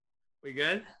We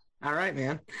good? All right,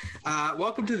 man.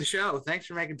 Welcome to the show. Thanks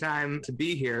for making time to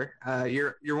be here.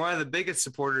 You're one of the biggest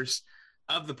supporters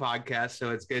of the podcast,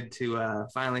 so it's good to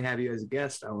finally have you as a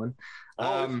guest, Owen.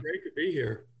 Oh, it's great to be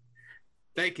here.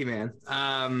 Thank you, man.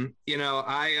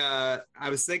 I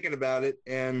was thinking about it,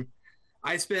 and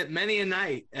I spent many a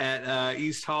night at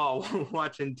East Hall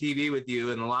watching TV with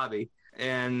you in the lobby.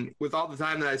 And with all the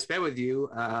time that I spent with you,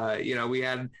 we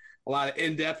had a lot of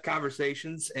in-depth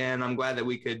conversations, and I'm glad that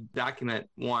we could document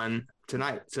one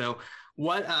tonight. So,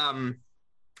 what?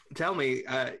 Tell me,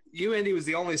 UIndy was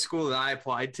the only school that I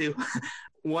applied to.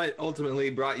 What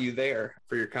ultimately brought you there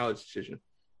for your college decision?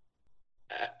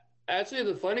 Actually,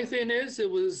 the funny thing is, it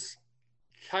was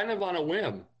kind of on a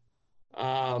whim.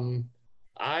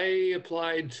 I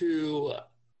applied to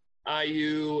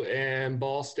IU and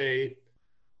Ball State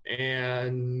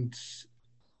and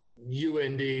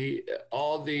UIndy,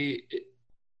 all the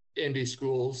Indy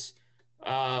schools.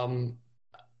 IU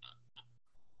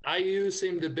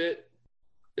seemed it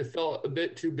felt a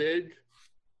bit too big,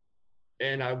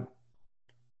 and I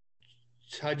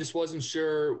just wasn't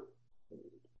sure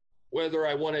whether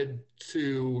I wanted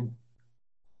to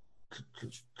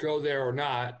go there or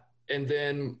not. And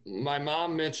then my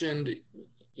mom mentioned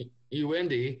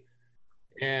UIndy,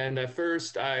 and at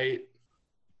first I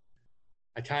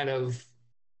kind of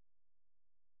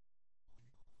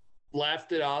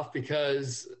laughed it off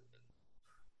because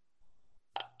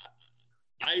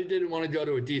I didn't want to go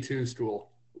to a D2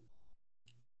 school.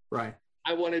 Right.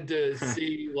 I wanted to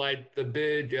see like the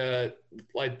big,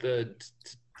 like the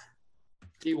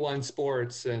D1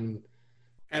 sports and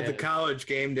the college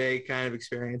game day kind of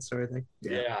experience sort of thing.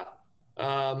 Yeah.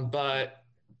 But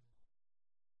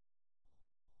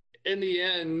in the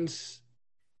end,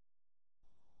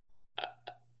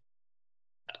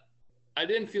 I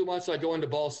didn't feel much like going to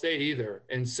Ball State either.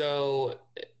 And so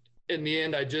in the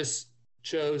end, I just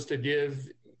chose to give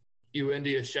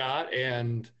UIndy a shot.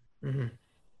 And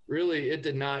really, it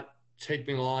did not take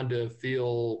me long to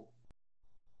feel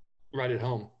right at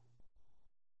home.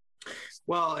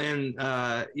 Well, and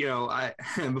I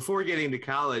before getting to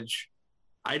college,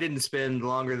 I didn't spend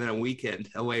longer than a weekend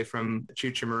away from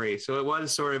Chucha Marie, so it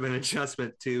was sort of an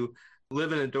adjustment to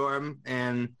live in a dorm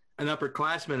and an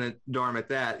upperclassman dorm at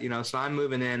that. So I'm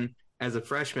moving in as a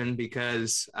freshman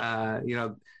because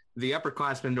the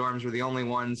upperclassmen dorms were the only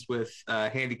ones with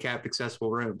handicapped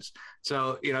accessible rooms.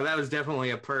 So that was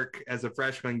definitely a perk as a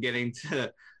freshman getting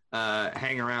to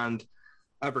hang around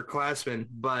upperclassmen,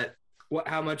 but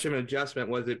how much of an adjustment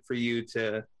was it for you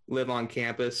to live on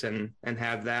campus and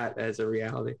have that as a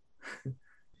reality?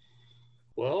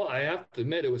 Well, I have to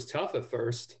admit it was tough at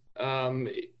first.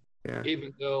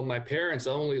 Even though my parents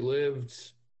only lived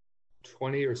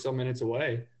 20 or so minutes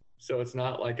away. So it's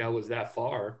not like I was that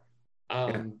far.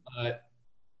 But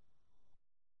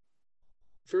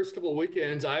first couple of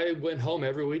weekends, I went home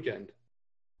every weekend.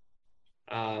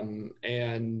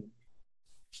 And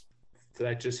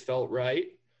that just felt right.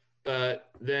 But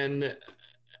then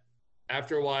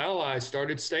after a while, I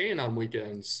started staying on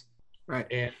weekends. Right.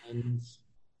 And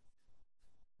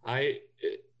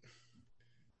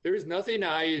there's nothing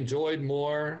I enjoyed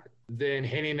more than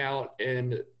hanging out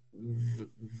in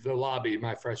the lobby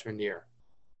my freshman year.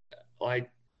 Like,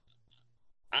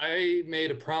 I made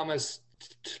a promise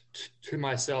to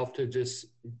myself to just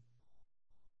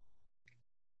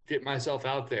get myself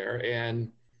out there.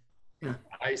 And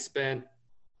I spent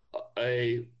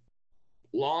a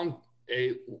long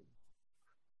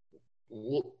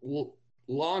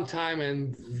time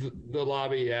in the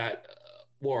lobby at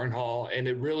Warren Hall, and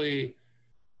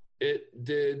it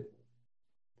did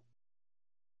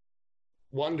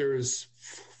wonders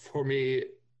for me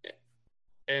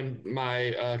and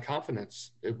my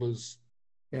confidence. It was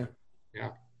yeah.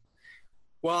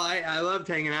 Well, I loved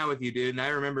hanging out with you, dude. And I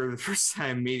remember the first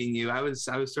time meeting you, I was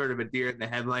sort of a deer in the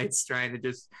headlights trying to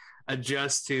just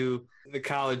adjust to the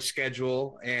college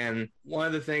schedule. And one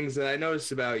of the things that I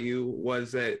noticed about you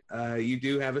was that you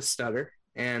do have a stutter.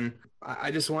 And I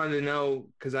just wanted to know,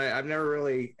 because I've never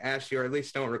really asked you, or at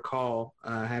least don't recall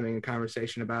having a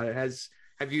conversation about it.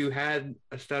 Have you had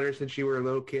a stutter since you were a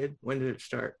little kid? When did it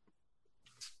start?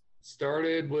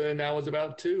 Started when I was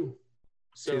about 2.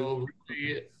 So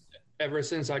really, ever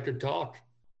since I could talk.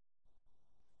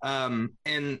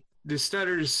 And do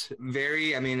stutters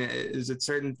vary? I mean, is it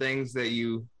certain things that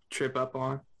you trip up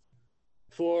on?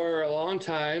 For a long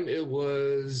time, it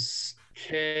was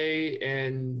K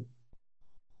and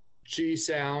G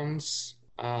sounds.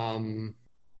 Right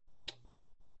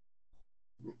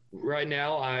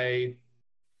now, I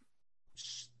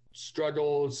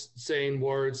struggle saying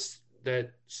words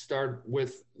that start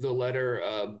with the letter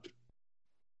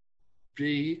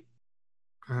be.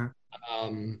 Uh-huh.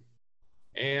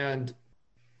 And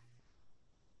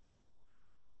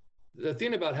the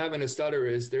thing about having a stutter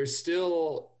is there's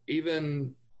still,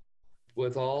 even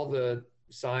with all the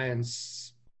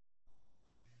science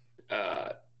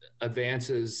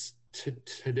advances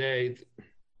today,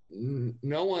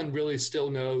 no one really still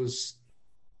knows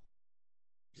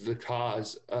the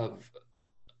cause of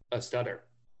a stutter.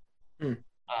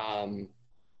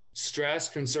 Stress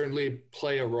can certainly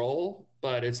play a role,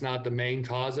 but it's not the main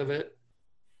cause of it.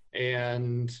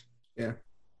 And yeah,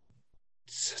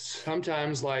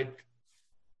 sometimes, like,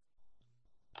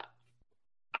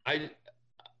 I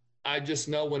just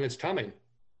know when it's coming,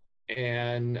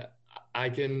 and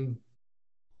and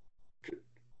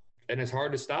it's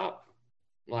hard to stop.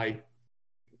 Like,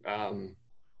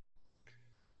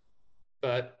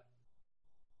 but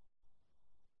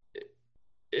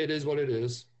it is what it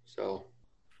is. So,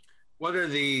 what are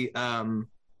the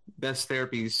best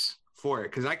therapies for it?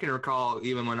 Because I can recall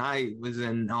even when I was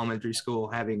in elementary school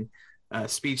having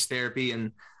speech therapy,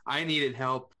 and I needed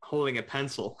help holding a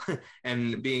pencil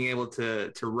and being able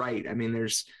to write. I mean,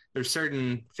 there's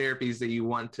certain therapies that you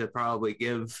want to probably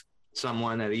give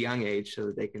someone at a young age so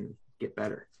that they can get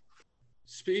better.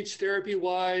 Speech therapy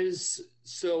wise,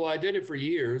 so I did it for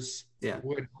years. Yeah.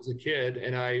 When I was a kid,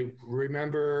 and I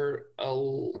remember a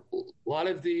lot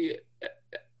of the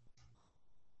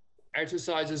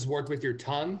exercises work with your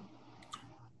tongue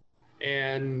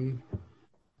and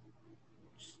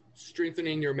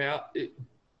strengthening your mouth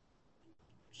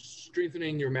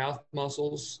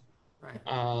muscles. Right.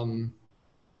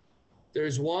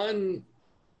 There's one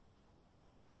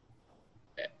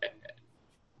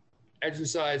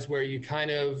exercise where you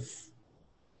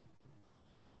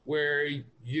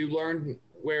learn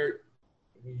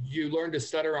to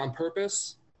stutter on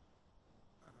purpose.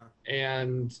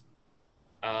 And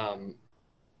I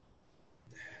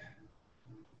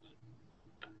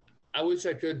wish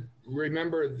I could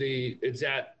remember the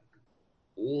exact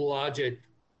logic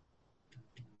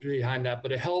behind that,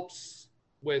 but it helps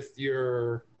with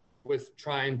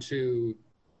trying to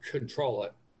control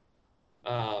it.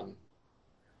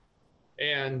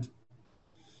 And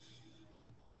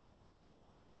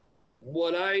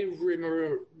what I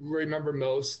remember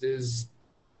most is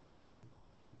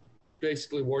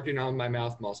basically working on my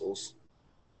mouth muscles.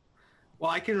 Well,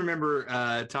 I can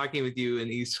remember talking with you in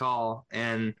East Hall,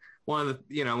 and one of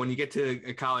the, when you get to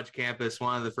a college campus,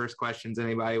 one of the first questions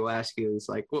anybody will ask you is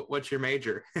like, what's your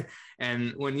major?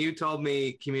 And when you told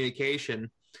me communication,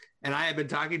 and I had been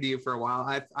talking to you for a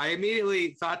while, I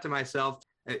immediately thought to myself,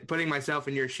 putting myself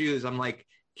in your shoes, I'm like,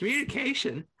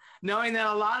 communication, knowing that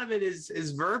a lot of it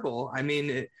is verbal. I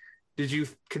mean, did you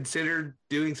consider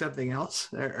doing something else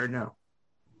or no?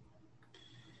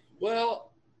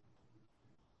 Well,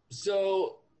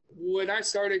 so when I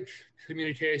started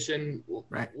communication,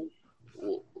 right,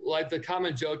 like the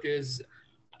common joke is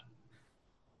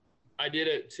I did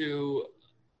it to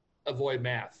avoid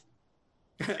math.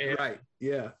 Right.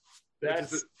 Yeah.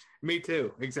 That's me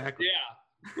too. Exactly.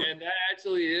 Yeah. And that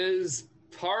actually is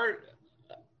part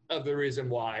of the reason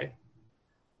why.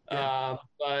 Yeah.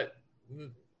 But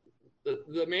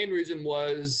the main reason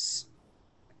was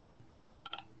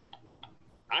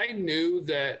I knew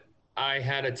that I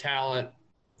had a talent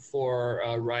for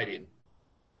writing.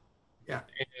 Yeah.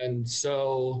 And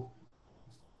so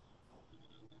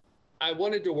I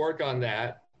wanted to work on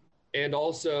that. And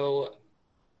also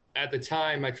at the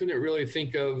time, I couldn't really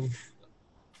think of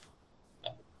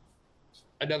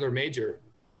another major.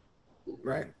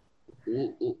 Right.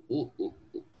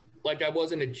 Like I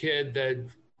wasn't a kid that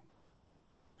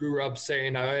grew up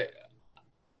saying, I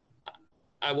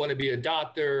want to be a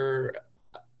doctor.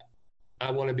 I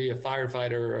want to be a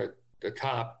firefighter or a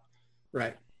cop.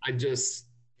 Right. I just,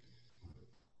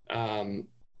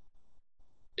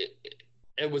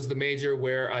 it was the major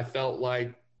where I felt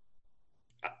like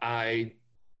I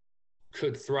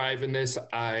could thrive in this.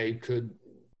 I could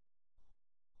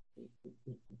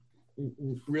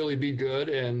really be good.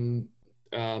 And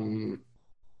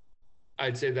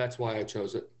I'd say that's why I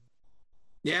chose it.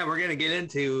 Yeah, we're going to get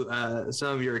into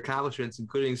some of your accomplishments,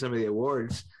 including some of the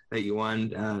awards that you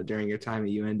won during your time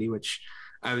at UND, which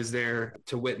I was there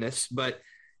to witness. But,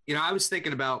 I was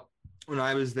thinking about when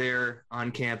I was there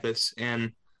on campus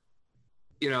and,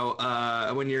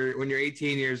 when you're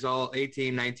 18,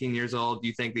 19 years old,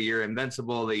 you think that you're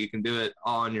invincible, that you can do it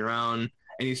all on your own.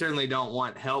 And you certainly don't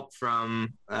want help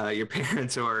from your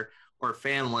parents or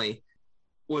family.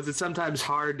 Was it sometimes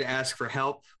hard to ask for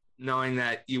help, knowing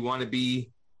that you want to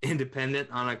be independent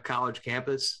on a college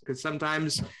campus? Because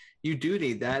sometimes you do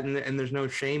need that, and there's no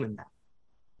shame in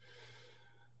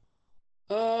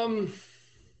Um,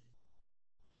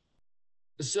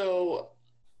 so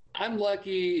I'm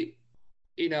lucky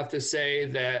enough to say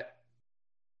that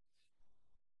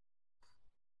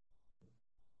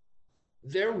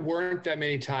there weren't that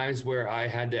many times where I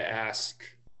had to ask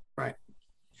Right.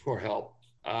 for help.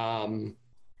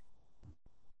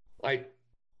 Like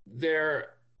there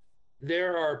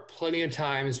are plenty of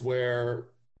times where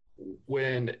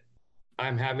when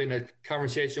I'm having a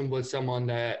conversation with someone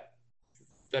that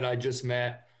I just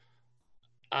met,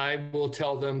 I will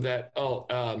tell them that,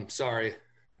 sorry,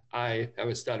 I have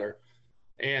a stutter.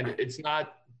 And Right. it's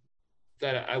not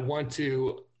that I want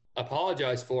to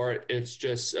apologize for it. It's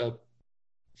just a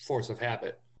force of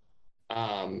habit.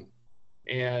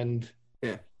 And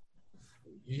Yeah.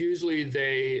 usually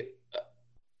they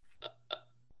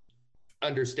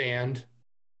understand.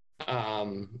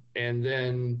 And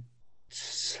then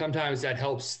sometimes that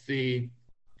helps the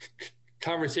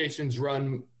conversations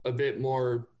run a bit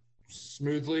more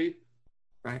smoothly.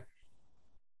 Right.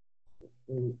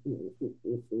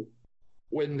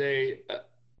 When they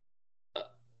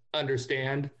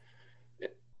understand.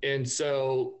 And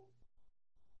so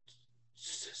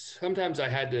sometimes I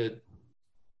had to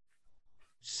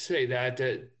say that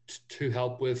to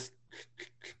help with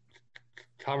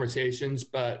conversations.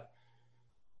 But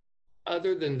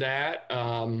other than that,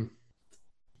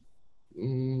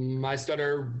 my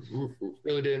stutter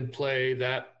really didn't play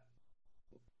that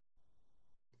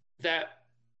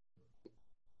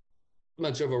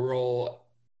much of a role,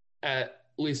 at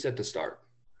least at the start.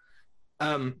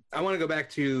 I want to go back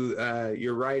to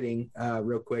your writing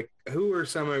real quick. Who were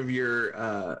some of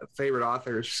your favorite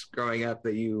authors growing up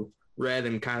that you read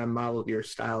and kind of modeled your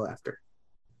style after?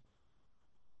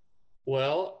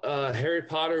 Well, Harry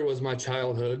Potter was my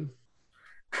childhood.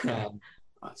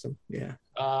 Awesome. Yeah.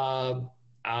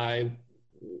 I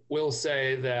will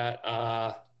say that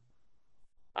I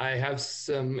have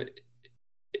some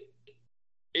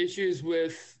issues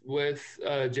with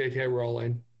J.K.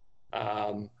 Rowling,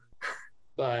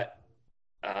 but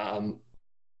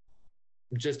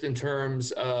just in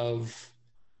terms of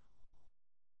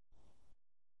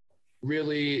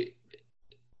really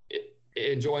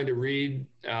enjoying to read,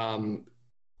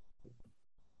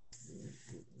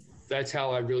 that's how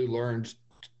I really learned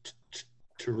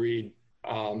to read.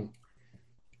 And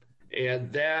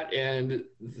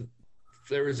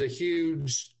there was a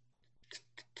huge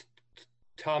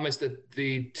Thomas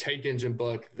the Tank Engine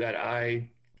book that I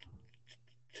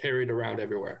carried around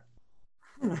everywhere.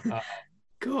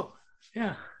 Cool.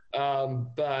 Yeah.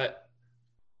 But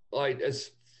like as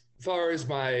far as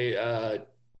my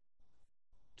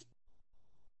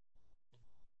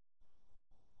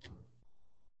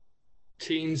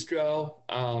teens go,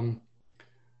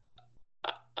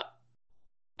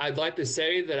 I'd like to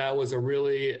say that I was a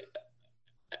really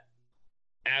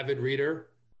avid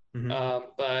reader,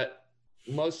 but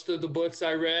most of the books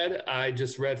I read, I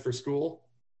just read for school.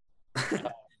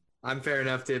 I'm fair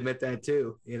enough to admit that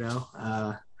too. You know,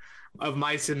 of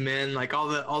Mice and Men, like all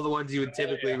the ones you would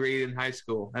typically read in high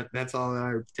school. That's all that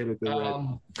I typically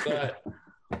read. But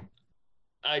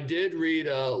I did read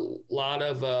a lot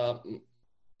of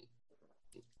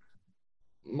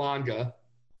manga,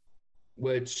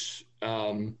 which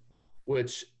I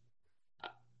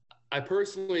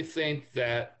personally think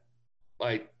that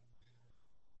like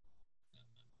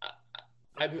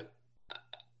I've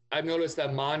noticed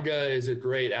that manga is a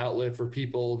great outlet for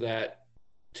people that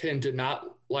tend to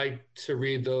not like to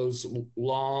read those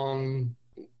long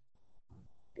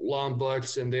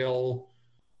books, and they'll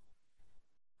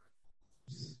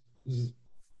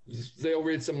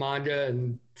read some manga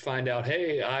and find out,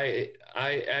 hey,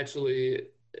 I actually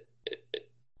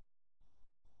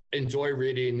enjoy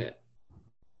reading.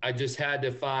 I just had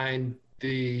to find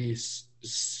the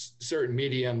certain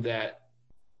medium that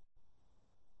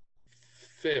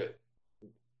fit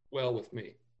well with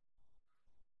me.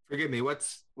 Forgive me.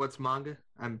 What's manga?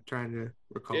 I'm trying to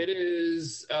recall. It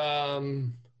is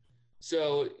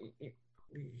so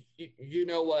you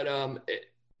know what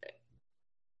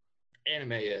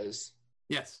anime is?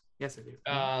 Yes, I do.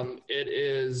 It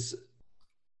is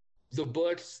the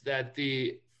books that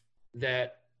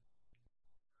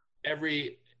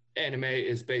every anime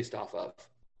is based off of.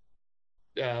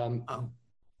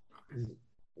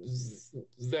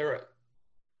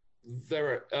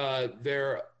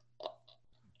 They're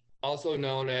also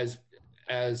known as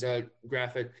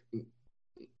graphic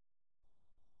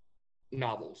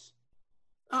novels.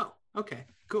 Oh, okay,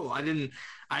 cool. I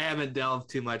haven't delved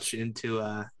too much into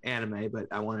anime, but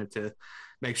I wanted to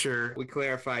make sure we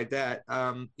clarified that.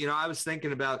 I was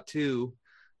thinking about too,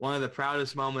 one of the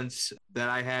proudest moments that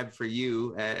I had for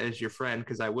you as your friend,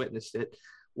 because I witnessed it,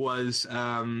 was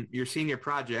your senior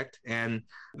project and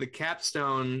the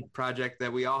capstone project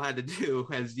that we all had to do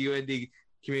as UND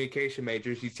communication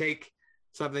majors. You take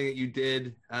something that you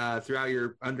did throughout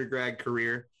your undergrad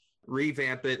career,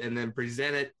 revamp it, and then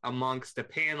present it amongst a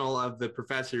panel of the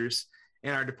professors in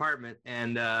our department.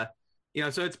 And,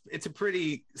 so it's a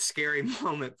pretty scary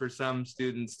moment for some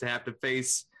students to have to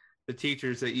face the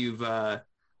teachers that you've,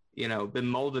 been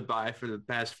molded by for the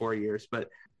past 4 years. But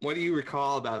what do you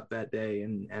recall about that day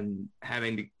and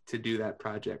having to do that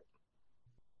project?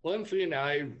 One thing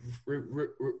I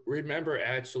remember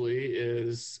actually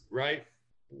is right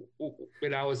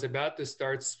when I was about to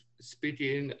start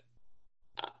speaking,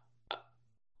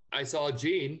 I saw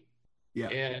Jean,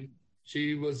 and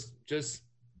she was just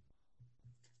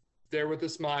there with a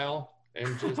smile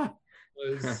and just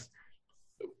was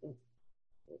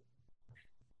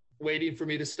waiting for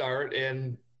me to start,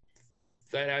 and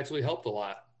that actually helped a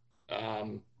lot.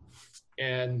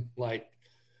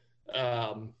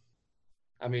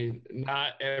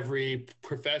 Not every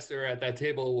professor at that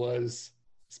table was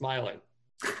smiling.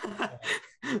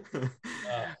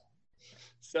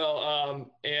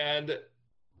 And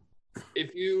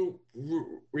if you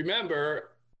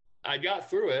remember, I got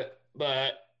through it,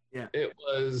 but it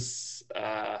was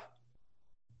a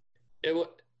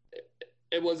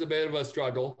bit of a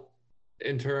struggle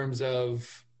in terms of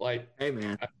like, hey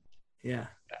man,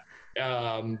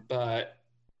 but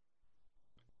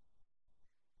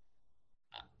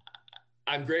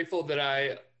I'm grateful that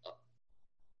I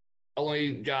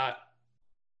only got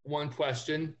one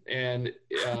question, and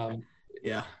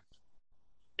it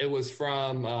was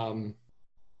from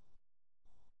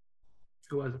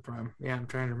who was it from? Yeah, I'm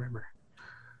trying to remember.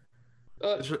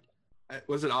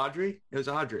 Was it Audrey? It was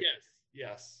Audrey.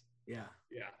 Yes. Yeah.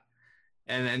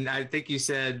 And I think you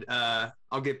said,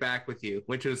 I'll get back with you,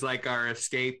 which was like our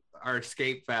escape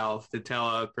valve to tell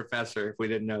a professor if we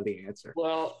didn't know the answer.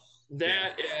 Well,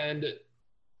 and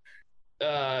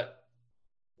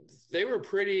they were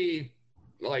pretty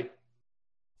like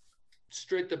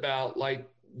strict about like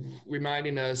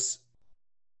reminding us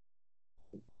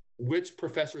which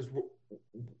professors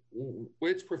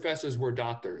were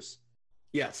doctors.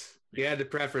 Yes, you had to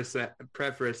preface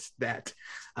that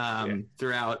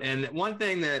throughout. And one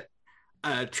thing that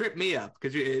tripped me up,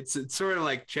 because it's sort of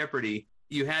like Jeopardy,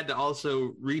 you had to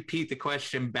also repeat the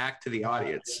question back to the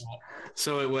audience.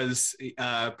 So it was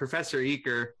Professor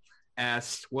Eaker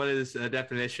asked, what is the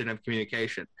definition of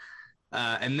communication?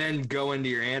 And then go into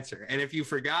your answer. And if you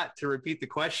forgot to repeat the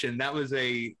question, that was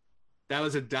a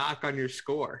dock on your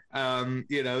score.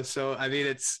 So I mean,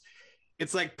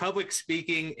 it's like public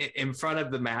speaking in front of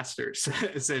the masters,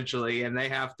 essentially. And they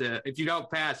have to, if you don't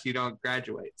pass, you don't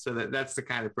graduate. So that's the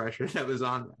kind of pressure that was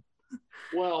on them.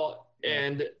 Well,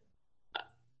 and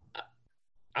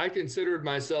I considered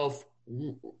myself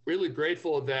really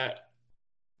grateful that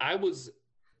I was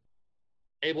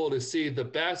able to see the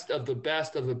best of the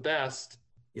best of the best.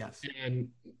 Yes. And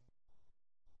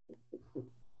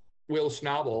Will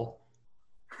Schnabel.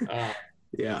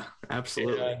 Yeah,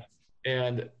 absolutely.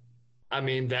 And I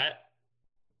mean, that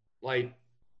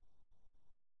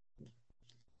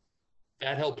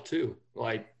helped too.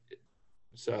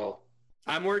 So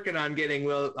I'm working on getting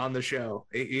Will on the show.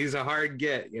 He's a hard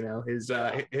get,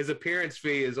 his appearance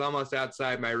fee is almost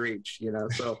outside my reach,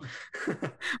 so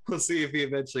we'll see if he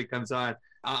eventually comes on.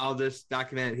 I'll just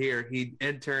document it here. He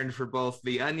interned for both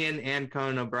The Onion and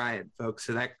Conan O'Brien, folks.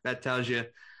 So that tells you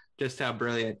just how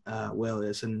brilliant Will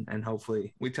is. And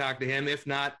hopefully we talk to him. If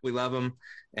not, we love him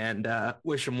and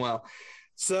wish him well.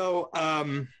 So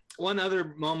one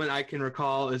other moment I can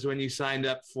recall is when you signed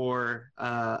up for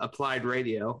Applied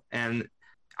Radio. And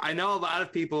I know a lot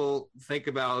of people think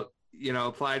about,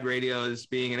 Applied Radio as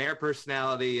being an air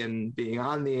personality and being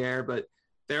on the air, but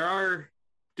there are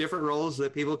different roles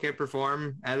that people can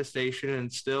perform at a station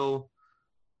and still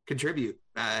contribute.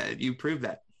 You proved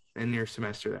that in your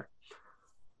semester there.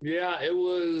 Yeah, it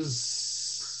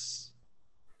was,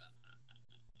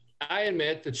 I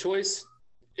admit the choice,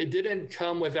 it didn't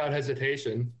come without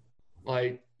hesitation.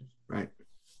 Right.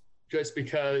 Just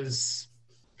because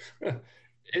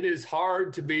it is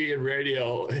hard to be in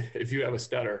radio if you have a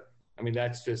stutter. I mean,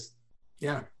 that's just,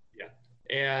 yeah.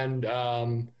 And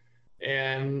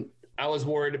I was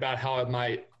worried about how it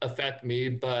might affect me,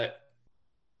 but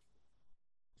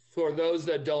for those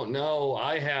that don't know,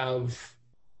 I have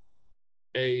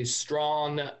a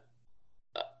strong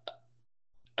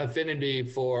affinity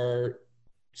for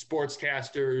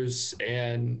sportscasters.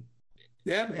 And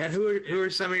yeah, man, who are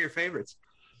some of your favorites?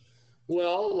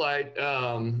 Well,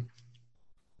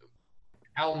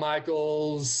 Al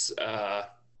Michaels, and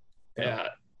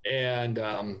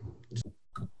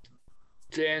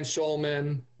Dan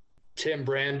Schulman, Tim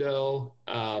Brando,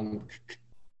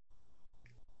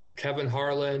 Kevin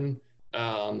Harlan,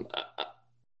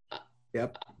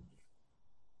 Yep.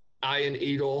 Ian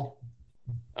Eagle,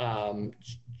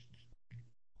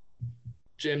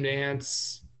 Jim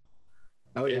Nance.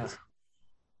 Oh yeah.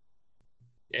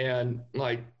 And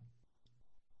like,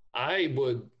 I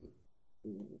would,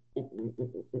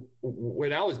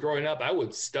 when I was growing up, I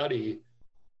would study,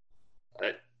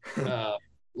 like,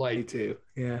 Me too.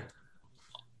 Yeah.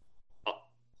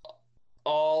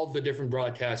 all the different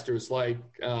broadcasters. Like,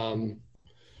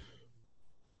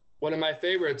 one of my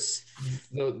favorites,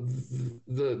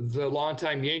 the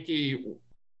longtime Yankee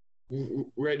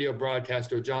radio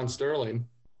broadcaster, John Sterling.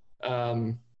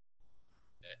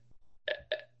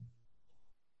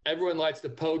 Everyone likes to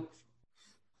poke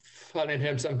fun at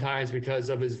him sometimes because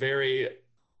of his very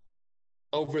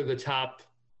over-the-top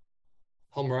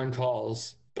home run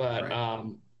calls, but right.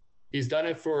 He's done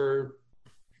it for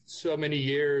so many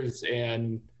years,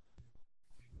 and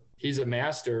he's a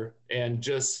master. And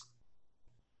just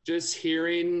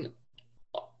hearing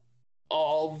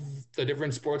all the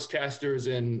different sportscasters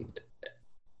in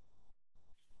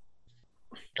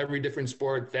every different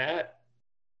sport, that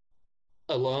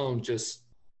alone just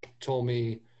told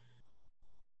me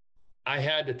I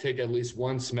had to take at least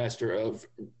one semester of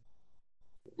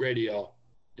radio,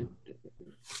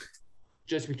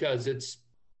 just because it's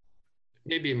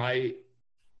maybe my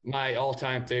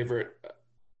all-time favorite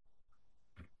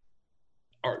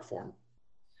art form.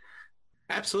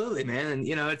 Absolutely, man. And,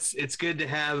 it's good to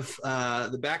have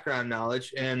the background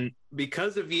knowledge. And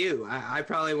because of you, I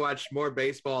probably watched more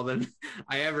baseball than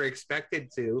I ever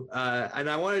expected to. And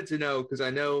I wanted to know, because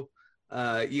I know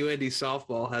UND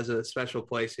softball has a special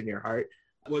place in your heart.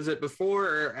 Was it before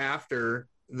or after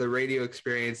the radio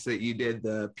experience that you did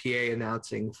the PA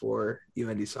announcing for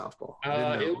UND softball?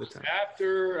 It was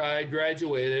after I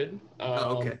graduated.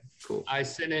 Okay, cool. I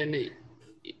sent in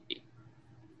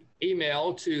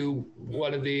email to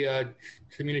one of the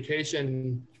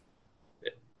communication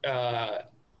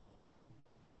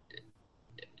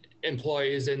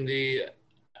employees in the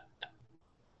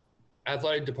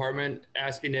athletic department,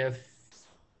 asking if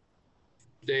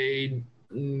they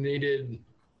needed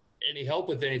any help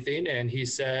with anything. And he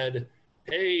said,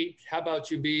 "Hey, how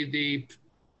about you be the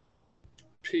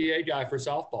PA guy for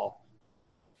softball?"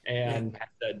 And I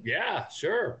said, "Yeah,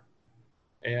 sure."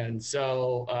 And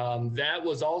so that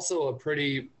was also a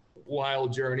pretty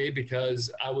wild journey,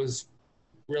 because I was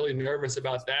really nervous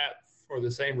about that for the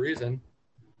same reason.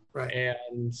 Right.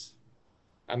 And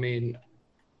I mean,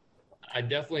 I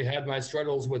definitely had my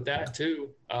struggles with that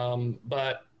too.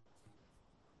 But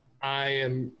I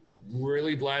am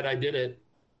really glad I did it.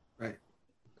 Right.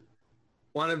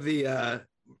 One of the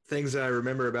things that I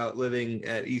remember about living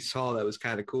at East Hall that was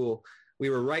kind of cool, we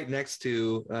were right next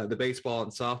to the baseball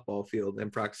and softball field in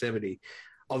proximity.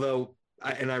 Although,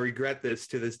 I regret this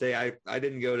to this day, I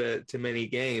didn't go to many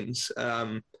games.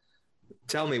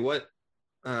 Tell me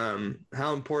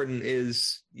how important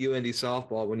is UND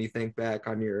softball when you think back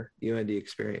on your UND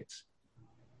experience?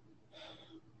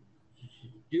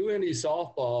 UND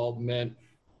softball meant,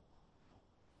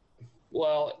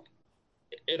 well,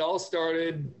 it all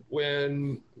started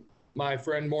when my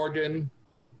friend Morgan,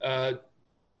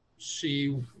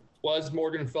 she was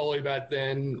Morgan Foley back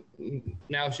then.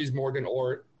 Now she's Morgan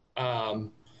Ort.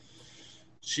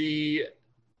 She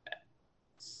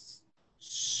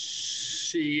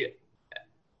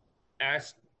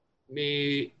asked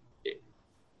me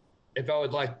if I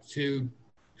would like to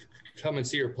come and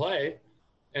see her play.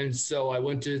 And so I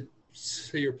went to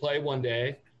see her play one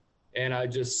day, and I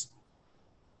just,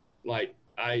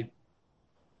 I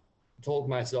told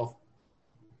myself,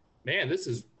 man, this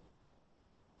is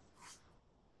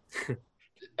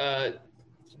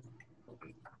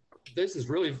this is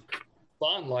really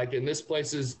fun. And this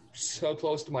place is so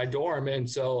close to my dorm. And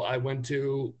so I went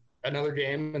to another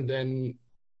game, and then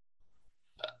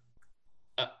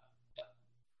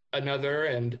another,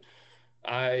 and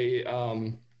I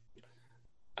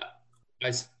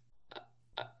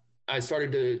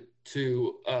started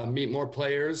to meet more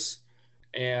players,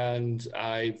 and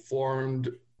I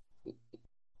formed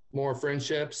more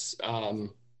friendships,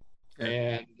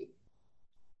 and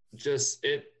just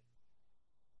it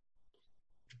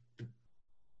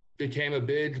became a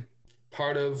big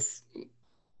part of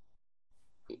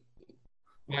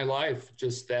my life,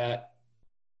 just that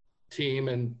team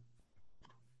and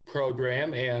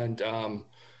program. And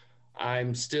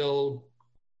I'm still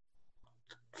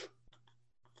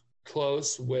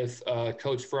close with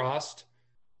Coach Frost,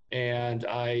 and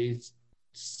I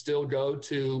still go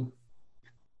to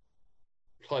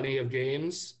plenty of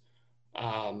games.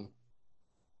 And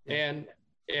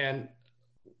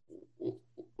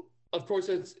of course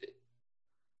it's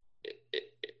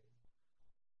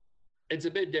a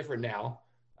bit different now.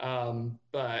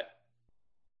 But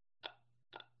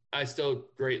I still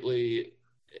greatly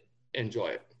enjoy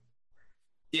it.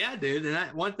 Yeah, dude.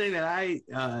 And one thing that I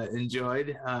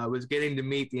enjoyed was getting to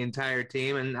meet the entire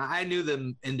team. And I knew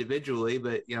them individually,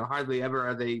 but, hardly ever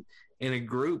are they in a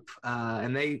group.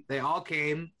 And they all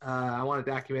came. I want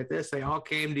to document this. They all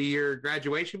came to your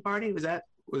graduation party. Was that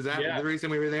the reason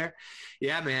we were there?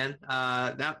 Yeah, man.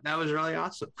 That was really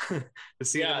awesome to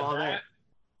see them all there.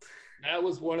 That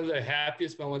was one of the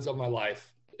happiest moments of my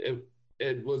life.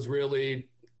 It was really,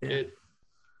 it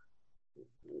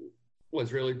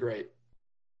was really great.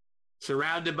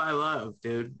 Surrounded by love,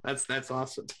 dude. That's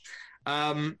awesome.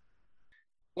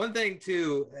 One thing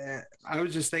too, I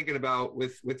was just thinking about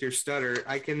with your stutter.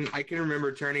 I can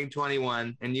remember turning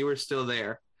 21, and you were still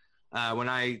there when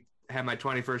I had my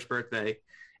 21st birthday,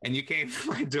 and you came to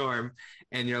my dorm,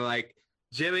 and you're like,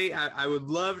 Jimmy, I would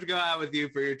love to go out with you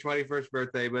for your 21st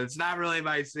birthday, but it's not really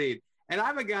my scene. And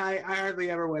I'm a guy, I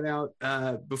hardly ever went out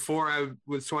before I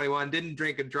was 21, didn't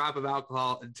drink a drop of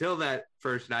alcohol until that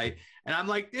first night. And I'm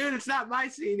like, dude, it's not my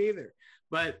scene either.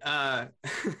 But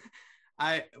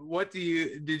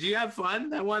did you have fun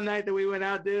that one night that we went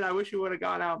out, dude? I wish you would have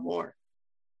gone out more.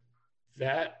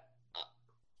 That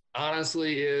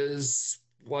honestly is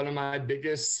one of my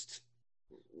biggest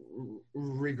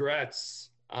regrets.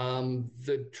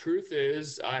 The truth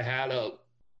is I had a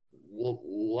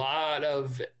lot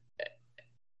of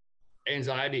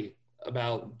anxiety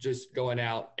about just going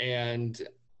out, and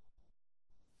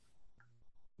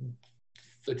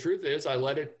the truth is I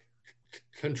let it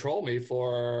control me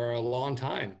for a long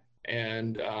time,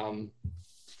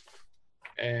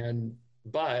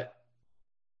 but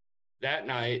that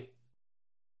night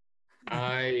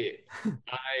I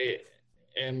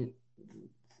am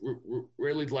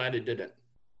really glad it didn't.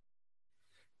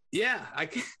 Yeah, I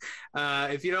can.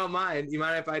 If you don't mind, you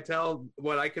mind if I tell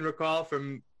what I can recall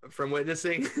from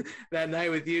witnessing that night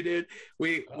with you, dude?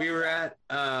 We were at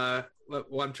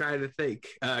well, I'm trying to think.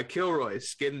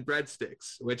 Kilroy's getting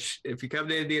breadsticks, which if you come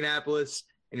to Indianapolis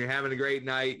and you're having a great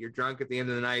night, you're drunk at the end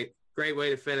of the night, great way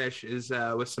to finish is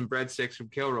with some breadsticks from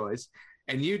Kilroy's.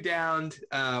 And you downed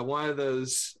one of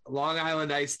those Long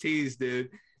Island iced teas, dude.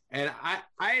 And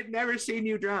I had never seen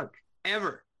you drunk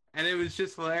ever. And it was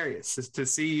just hilarious to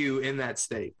see you in that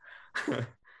state.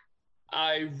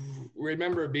 I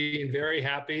remember being very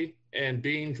happy and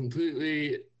being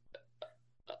completely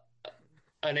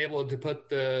unable to put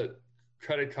the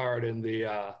credit card in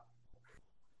the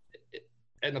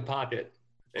pocket.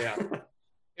 Yeah.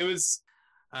 It was,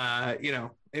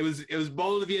 it was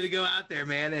bold of you to go out there,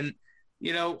 man. And,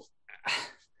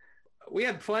 we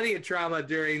had plenty of trauma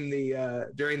during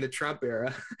the Trump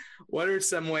era. What are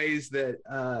some ways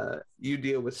that you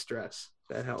deal with stress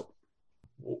that help?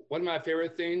 One of my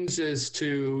favorite things is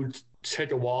to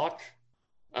take a walk.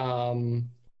 I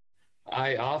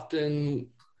often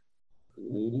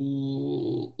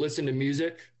listen to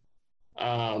music.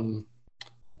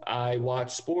 I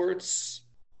watch sports.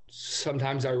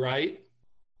 Sometimes I write.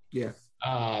 Yeah.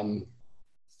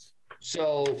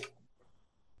 So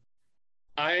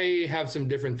I have some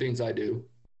different things I do.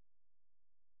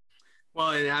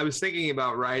 Well, and I was thinking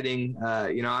about writing.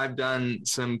 I've done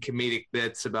some comedic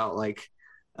bits about like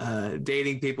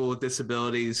dating people with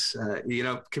disabilities.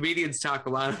 Comedians talk a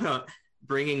lot about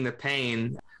bringing the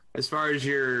pain. As far as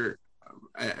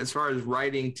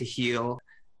writing to heal,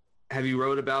 have you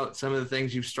wrote about some of the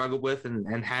things you've struggled with,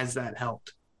 and has that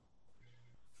helped?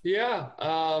 Yeah.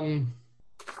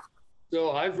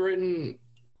 So I've written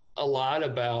a lot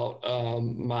about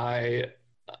my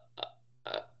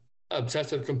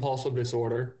obsessive compulsive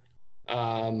disorder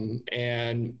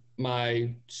and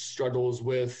my struggles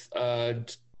with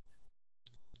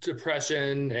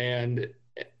depression and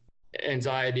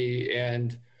anxiety.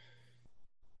 And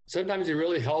sometimes it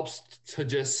really helps to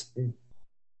just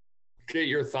get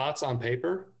your thoughts on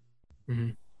paper.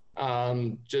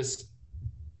 Mm-hmm. Just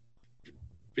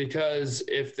because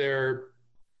if they're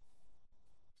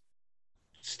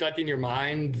stuck in your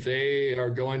mind, they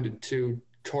are going to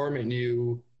torment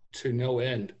you to no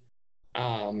end.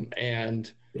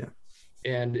 And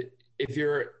if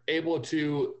you're able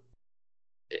to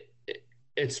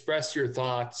express your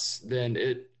thoughts, then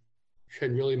it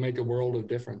can really make a world of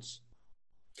difference.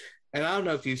 And I don't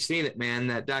know if you've seen it, man,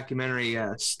 that documentary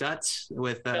Stutz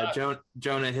with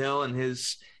Jonah Hill and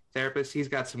his therapist. He's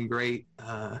got some great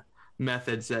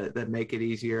methods that make it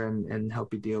easier and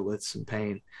help you deal with some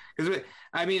pain. Because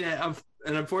I mean, an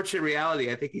unfortunate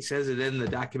reality, I think he says it in the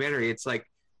documentary, it's like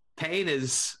pain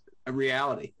is a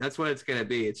reality. That's what it's going to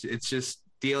be. It's just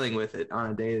dealing with it on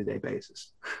a day-to-day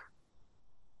basis.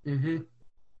 Mm-hmm.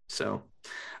 So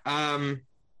let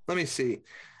me see.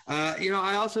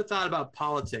 I also thought about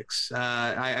politics.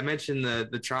 I mentioned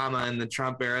the trauma in the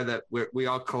Trump era that we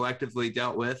all collectively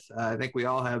dealt with. I think we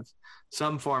all have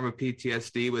some form of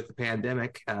PTSD with the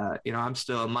pandemic. I'm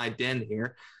still in my den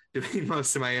here doing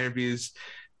most of my interviews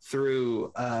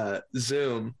through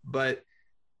Zoom. But,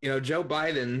 Joe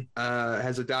Biden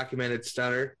has a documented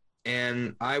stutter.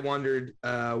 And I wondered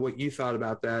what you thought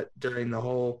about that during the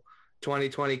whole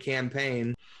 2020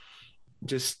 campaign.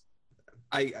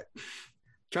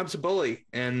 Trump's a bully,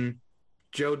 and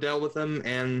Joe dealt with him,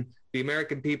 and the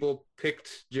American people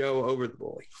picked Joe over the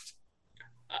bully.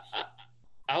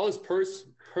 I was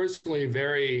personally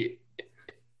very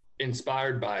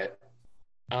inspired by it.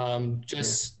 I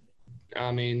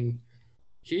mean,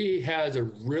 he has a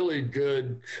really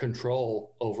good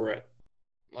control over it.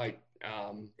 Like,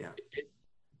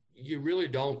 you really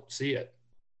don't see it.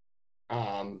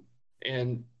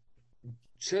 And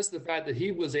just the fact that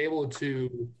he was able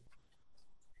to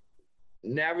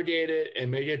navigate it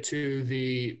and make it to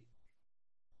the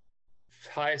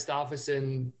highest office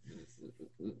in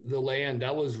the land,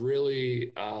 that was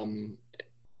really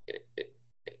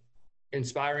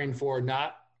inspiring for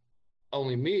not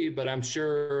only me, but I'm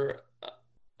sure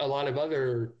a lot of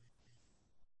other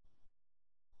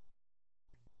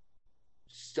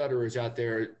stutterers out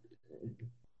there,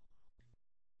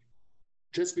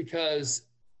 just because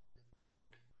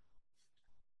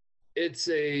it's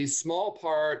a small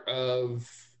part of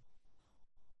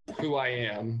who I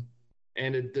am,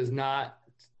 and it does not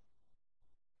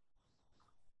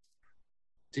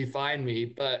define me,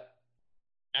 but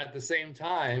at the same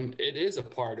time, it is a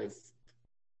part of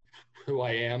who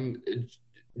I am.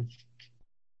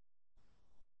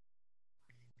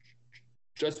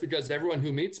 Just because everyone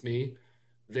who meets me,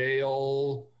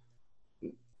 they'll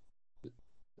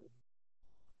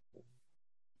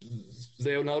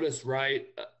notice right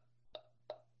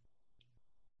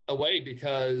away,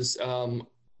 because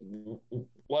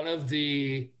one of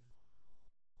the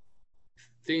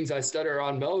things I stutter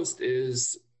on most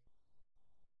is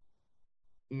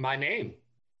my name.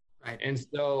 Right. And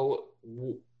so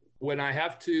when I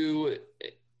have to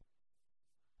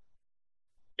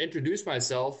introduce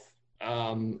myself,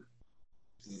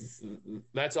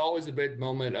 that's always a big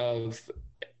moment of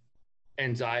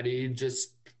anxiety,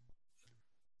 just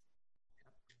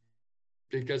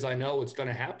because I know it's going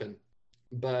to happen.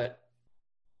 But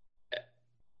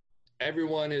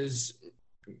everyone is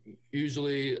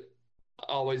usually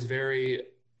always very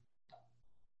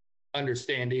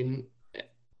understanding,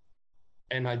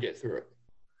 and I get through it.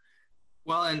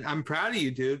 Well, and I'm proud of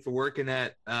you, dude, for working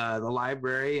at the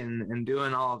library and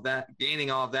doing all of that,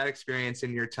 gaining all of that experience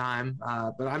in your time.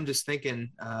 But I'm just thinking,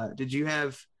 did you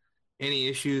have any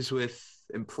issues with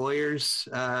employers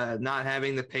not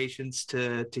having the patience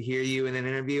to hear you in an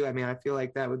interview? I mean, I feel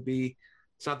like that would be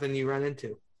something you run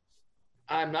into.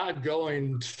 I'm not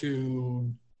going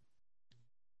to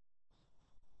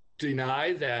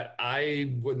deny that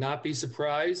I would not be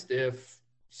surprised if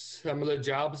some of the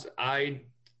jobs I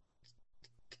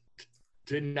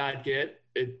did not get,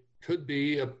 it could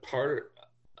be a part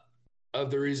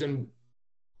of the reason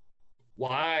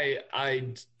why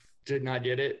I did not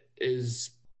get it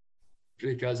is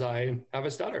because I have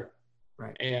a stutter.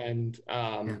 Right. And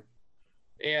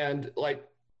like,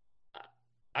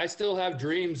 I still have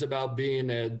dreams about being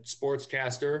a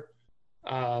sportscaster.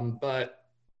 But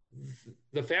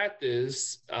the fact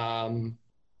is,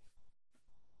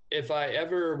 if I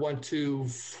ever want to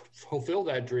fulfill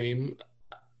that dream,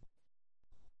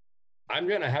 I'm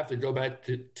going to have to go back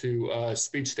to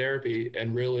speech therapy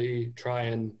and really try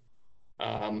and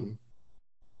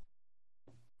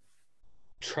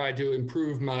try to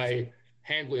improve my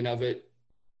handling of it,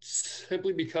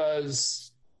 simply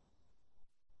because,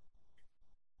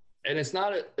 and it's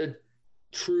not a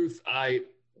truth I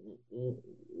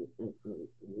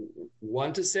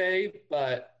want to say,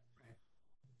 but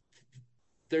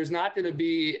there's not going to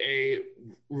be a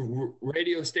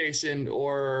radio station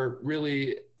or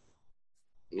really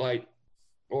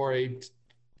or a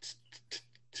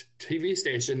TV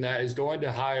station that is going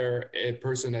to hire a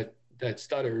person that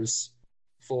stutters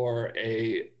for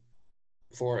a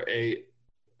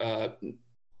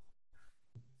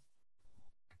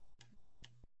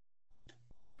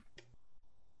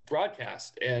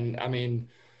broadcast. And I mean,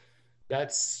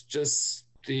 that's just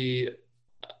the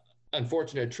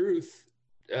unfortunate truth.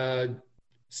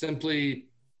 simply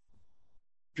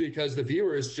because the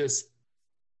viewers just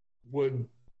would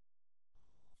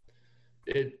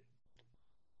it.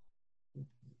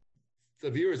 The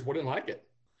viewers wouldn't like it.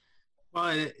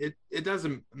 Well, it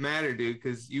doesn't matter, dude,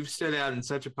 because you've stood out in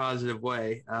such a positive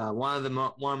way. One of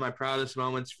my proudest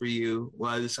moments for you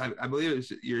was, I believe it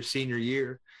was your senior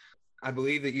year. I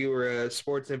believe that you were a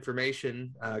sports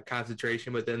information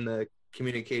concentration within the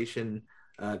communication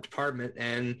department,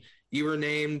 and you were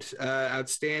named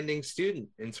outstanding student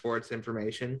in sports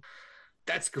information.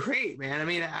 That's great, man. I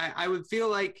mean, I would feel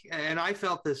like, and I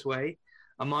felt this way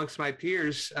amongst my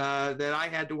peers, that I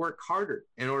had to work harder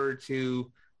in order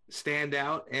to stand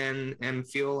out and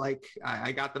feel like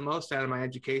I got the most out of my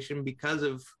education because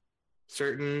of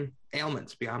certain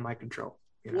ailments beyond my control.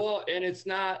 You know? Well, and it's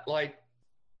not like,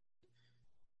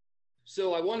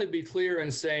 so I want to be clear in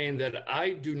saying that I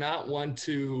do not want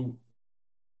to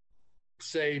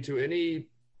say to any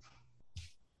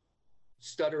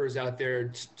stutterers out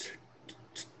there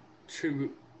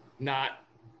to not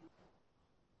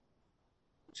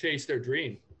chase their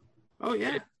dream. Oh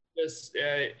yeah. It's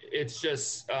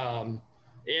just,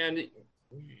 and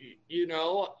you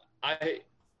know, I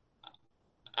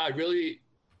really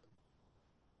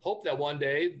hope that one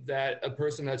day that a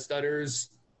person that stutters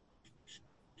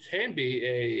can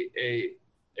be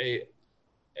a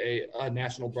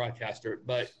national broadcaster,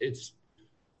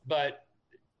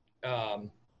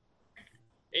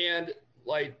 and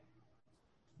like,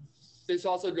 this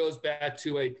also goes back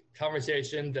to a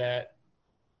conversation that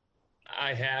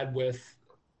I had with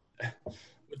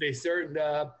a certain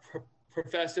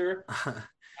professor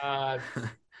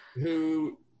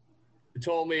who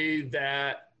told me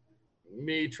that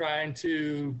me trying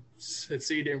to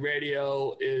succeed in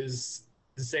radio is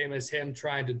the same as him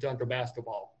trying to dunk a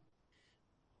basketball.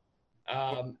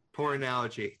 Poor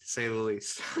analogy, to say the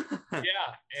least. Yeah,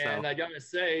 and I gotta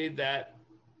say that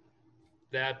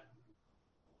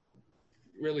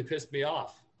really pissed me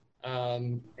off.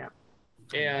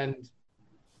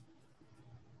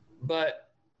 But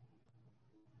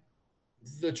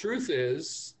the truth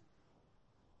is,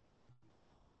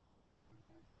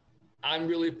 I'm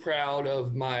really proud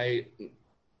of my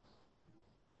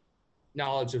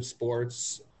knowledge of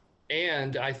sports,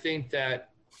 and I think that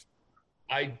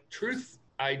I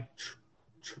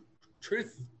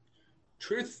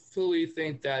truthfully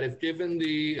think that if given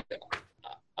the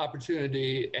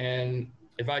opportunity and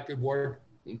if I could work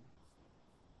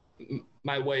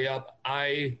my way up,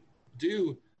 I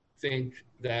do think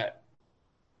that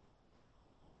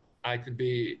I could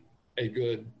be a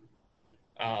good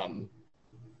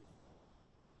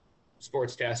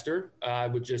sportscaster. I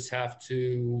would just have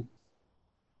to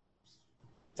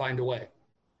find a way.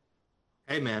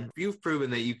 Hey, man, you've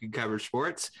proven that you can cover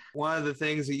sports. One of the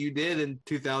things that you did in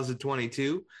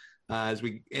 2022, as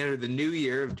we enter the new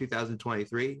year of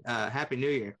 2023, Happy New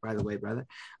Year, by the way, brother.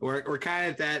 We're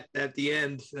kind of at the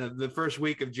end of the first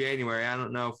week of January. I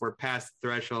don't know if we're past the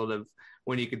threshold of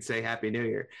when you could say Happy New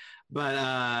Year.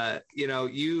 But, you know,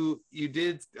 you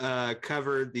did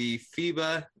cover the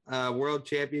FIBA World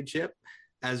Championship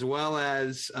as well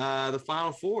as the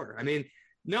Final Four. I mean,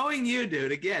 knowing you,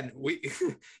 dude, again,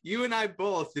 you and I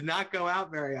both did not go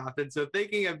out very often. So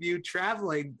thinking of you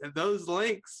traveling those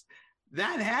links,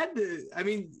 that had to, I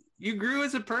mean, you grew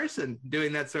as a person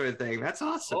doing that sort of thing. That's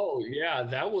awesome. Oh, yeah,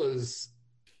 that was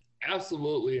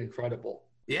absolutely incredible.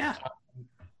 Yeah.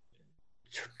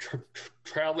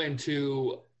 Traveling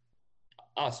to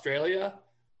Australia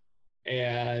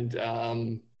and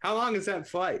how long is that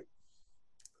flight?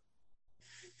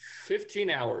 15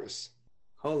 hours.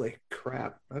 Holy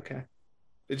crap. Okay.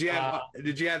 Did you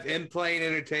have in-plane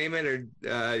entertainment, or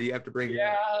you have to bring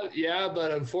yeah,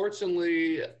 but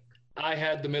unfortunately I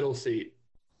had the middle seat.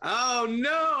 Oh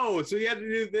no. So you had to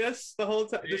do this the whole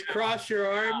time, just cross your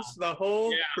arms the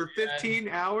whole for 15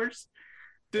 hours?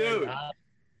 Dude. I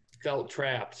felt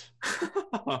trapped.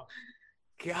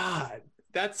 God.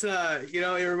 That's you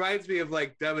know, it reminds me of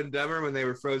like Dumb and Dumber when they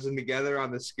were frozen together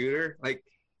on the scooter. Like,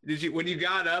 did you, when you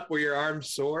got up, were your arms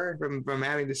sore from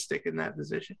having to stick in that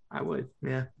position? I would.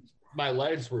 Yeah. My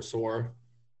legs were sore.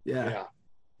 Yeah.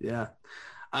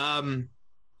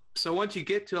 So once you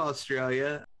get to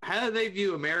Australia, how do they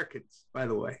view Americans, by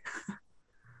the way?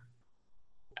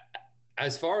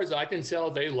 As far as I can tell,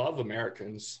 they love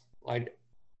Americans. Like,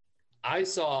 I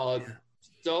saw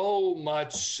so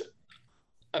much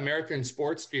American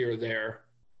sports gear there.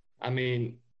 I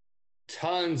mean,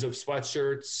 tons of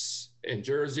sweatshirts and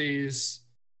jerseys.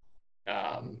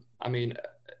 I mean,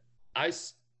 I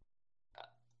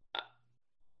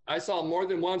saw more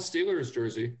than one Steelers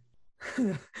jersey.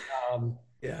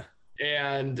 Yeah.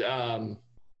 And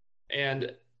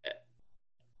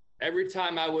every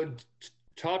time I would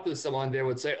talk to someone, they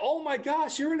would say, "Oh my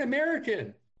gosh, you're an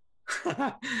American."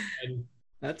 And,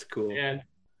 That's cool. and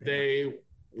they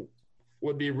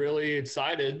would be really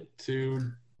excited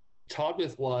to talk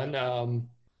with one.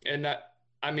 And that,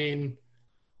 I mean,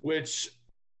 which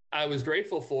I was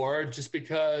grateful for, just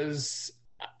because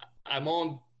I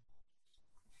won't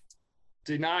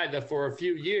deny that for a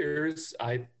few years,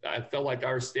 I felt like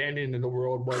our standing in the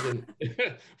world wasn't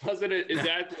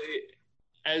exactly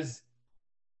as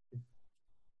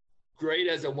great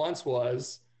as it once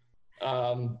was.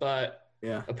 But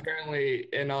yeah, apparently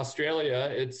in Australia,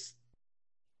 it's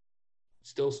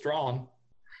still strong.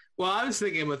 well, I was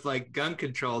thinking with like gun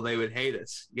control, they would hate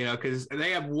us, because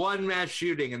they have one mass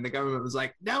shooting and the government was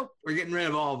like, nope, we're getting rid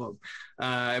of all of them.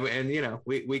 And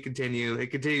we continue.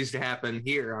 It continues to happen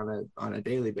here on a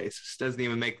daily basis. Doesn't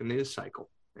even make the news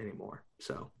cycle anymore.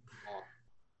 So,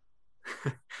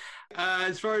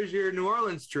 as far as your New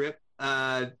Orleans trip,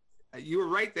 you were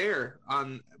right there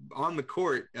on the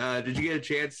court. Did you get a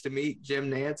chance to meet Jim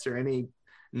Nantz or any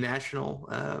national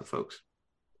folks?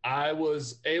 I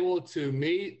was able to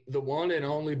meet the one and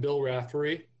only Bill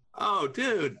Raftery. Oh,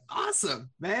 dude. Awesome,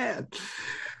 man.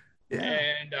 Yeah.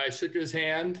 And I shook his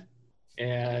hand,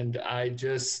 and I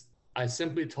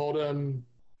simply told him,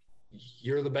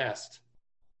 "You're the best."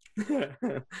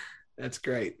 That's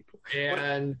great.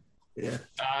 And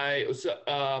I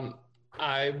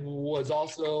was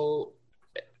also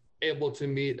able to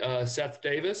meet Seth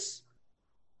Davis.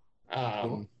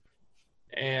 Cool.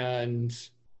 And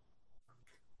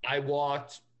I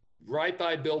walked right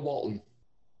by Bill Walton.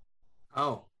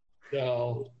 Oh,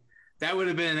 so that would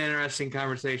have been an interesting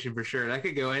conversation for sure. That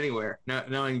could go anywhere.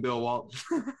 Knowing Bill Walton.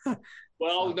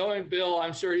 Well, knowing Bill,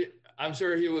 I'm sure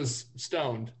he was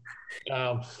stoned.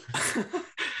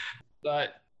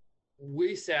 But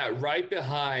we sat right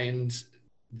behind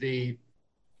the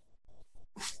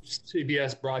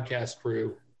CBS broadcast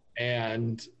crew,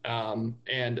 and I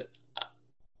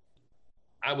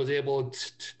was able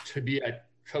to be at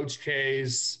Coach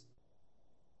K's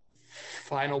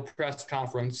final press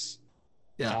conference.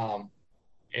 Yeah.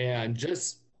 And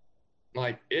just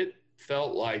like, it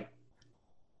felt like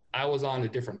I was on a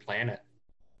different planet.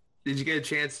 Did you get a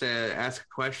chance to ask a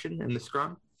question in the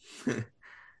scrum?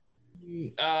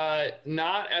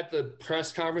 Not at the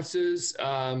press conferences,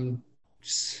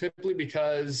 simply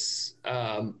because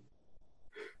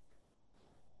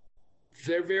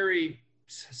they're very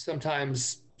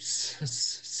sometimes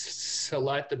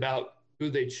select about who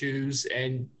they choose,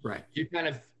 and right. You kind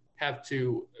of have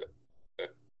to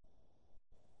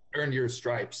earn your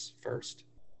stripes first.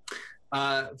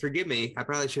 Forgive me, I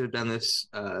probably should have done this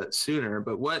sooner,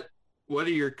 but what are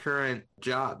your current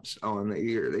jobs on that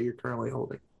you're currently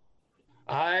holding?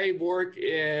 I work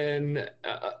in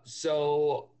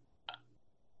so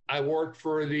I work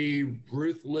for the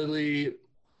Ruth Lilly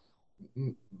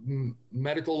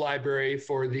Medical Library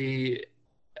for the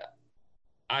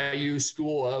IU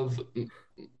School of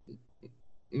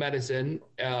Medicine,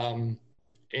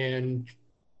 and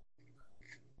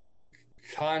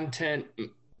content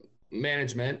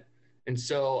management. And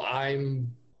so I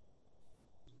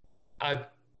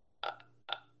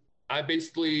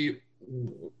basically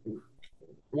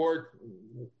work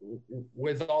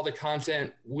with all the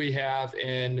content we have,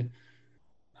 and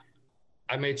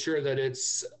I made sure that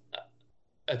it's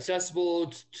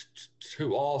accessible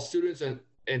to all students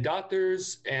and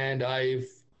doctors, and I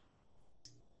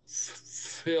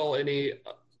fill any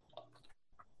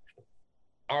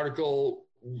article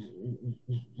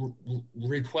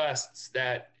requests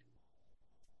that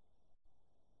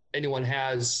anyone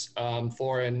has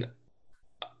for an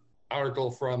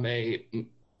article from a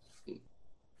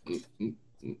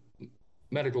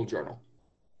medical journal.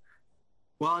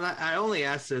 Well, and I only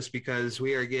ask this because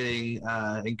we are getting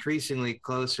increasingly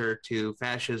closer to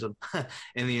fascism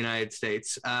in the United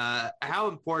States. How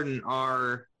important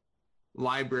are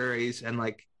libraries and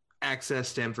like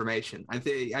access to information? I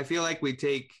feel like we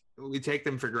take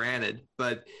them for granted,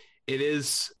 but it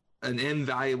is an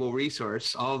invaluable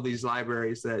resource. All of these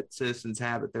libraries that citizens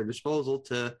have at their disposal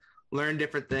to learn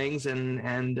different things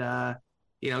and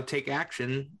take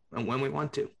action when we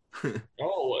want to.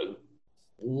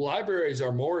 Libraries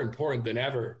are more important than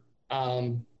ever,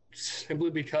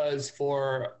 simply because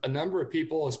for a number of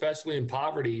people, especially in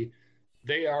poverty,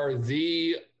 they are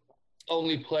the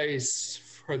only place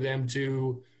for them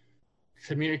to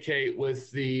communicate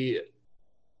with the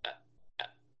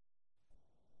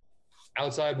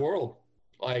outside world.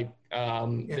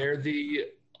 They're the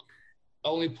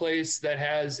only place that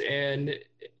has an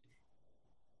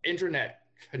internet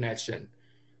connection.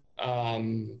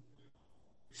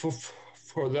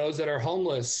 for those that are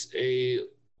homeless, a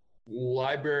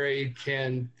library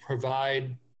can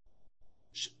provide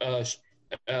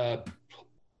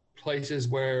places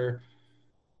where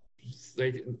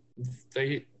they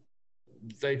they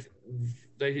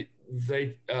they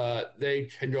they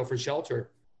can go for shelter.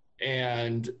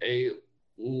 And a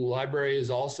library is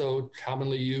also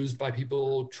commonly used by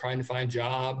people trying to find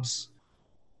jobs.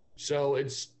 So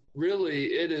it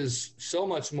is so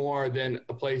much more than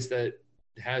a place that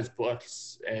has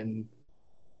books. And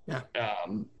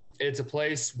it's a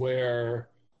place where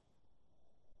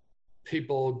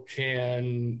people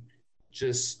can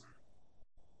just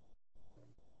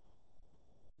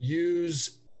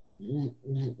use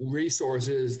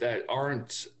resources that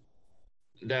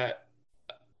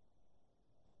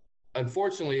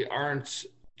unfortunately aren't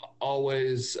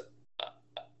always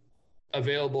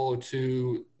available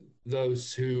to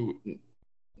those who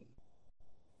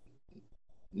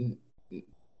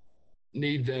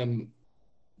need them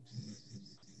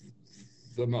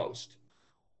the most.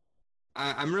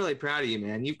 I'm really proud of you,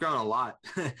 man. You've grown a lot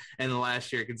in the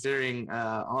last year, considering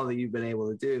all that you've been able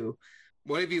to do.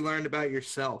 What have you learned about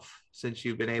yourself since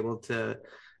you've been able to?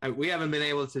 We haven't been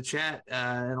able to chat in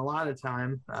a lot of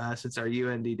time since our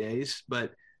UND days,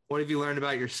 but what have you learned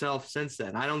about yourself since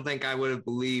then? I don't think I would have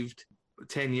believed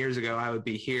 10 years ago I would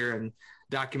be here and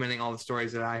documenting all the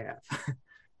stories that I have.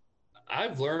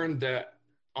 I've learned that,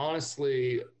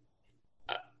 honestly,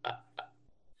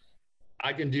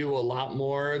 I can do a lot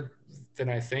more than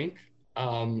I think.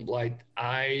 Like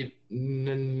I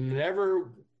never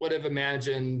would have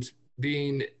imagined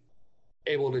being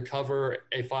able to cover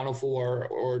a Final Four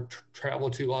or travel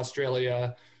to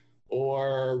Australia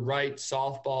or write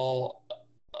softball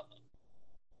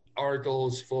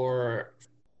articles for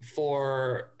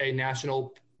a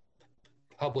national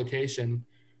publication.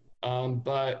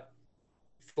 But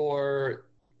for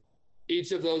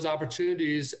each of those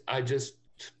opportunities, I just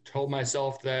told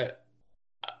myself that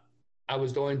I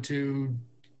was going to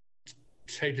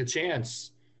take a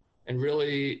chance, and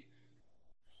really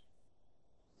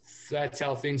that's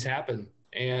how things happen.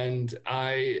 And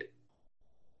I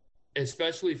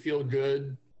especially feel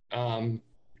good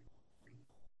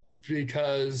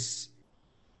because,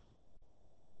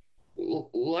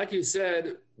 like you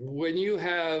said, when you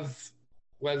have,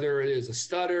 whether it is a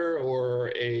stutter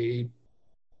or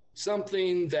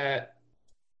something that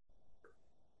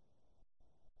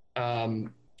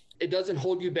it doesn't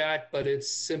hold you back, but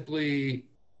it's simply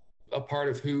a part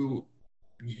of who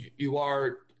you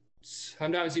are.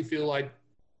 Sometimes you feel like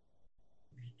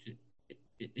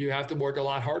you have to work a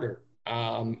lot harder.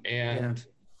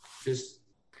 Just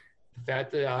the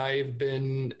fact that I've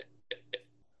been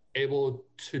able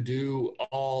to do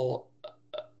all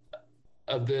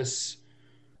of this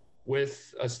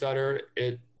with a stutter,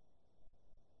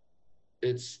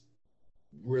 it's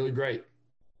really great.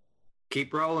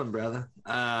 Keep rolling, brother.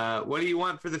 What do you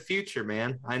want for the future,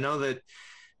 man? I know that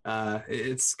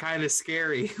it's kind of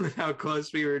scary with how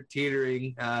close we were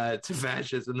teetering to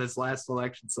fascism this last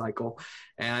election cycle.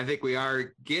 And I think we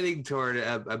are getting toward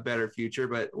a better future,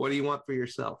 but what do you want for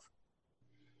yourself?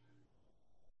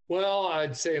 Well,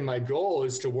 I'd say my goal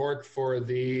is to work for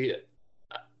the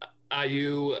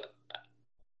IU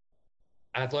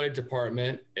athletic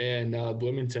department in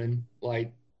Bloomington.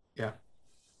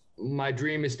 My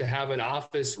dream is to have an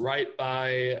office right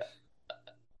by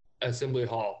Assembly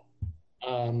Hall.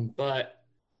 But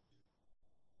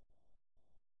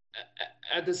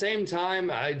at the same time,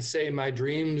 I'd say my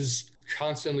dreams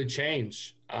constantly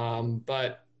change.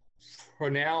 But for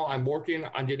now, I'm working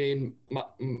on getting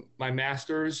my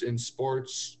master's in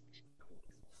sports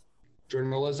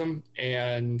journalism,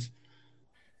 and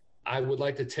I would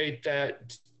like to take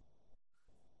that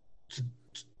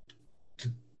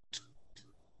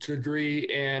degree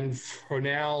and for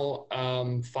now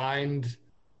find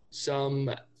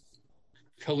some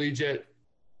collegiate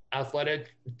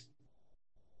athletic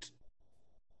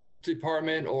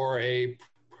department or a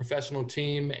professional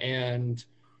team and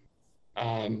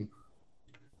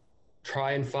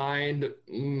try and find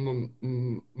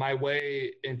my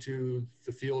way into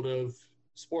the field of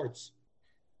sports.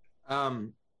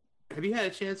 Have you had a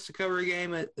chance to cover a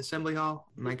game at Assembly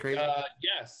Hall? Am I crazy?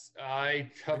 Yes,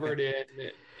 I covered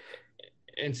an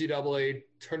NCAA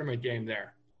tournament game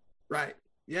there. Right.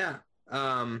 Yeah.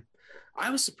 I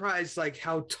was surprised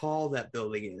how tall that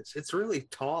building is. It's really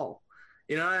tall.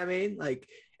 You know what I mean?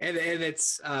 And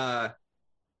it's I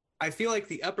feel like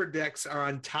the upper decks are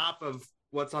on top of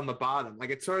what's on the bottom.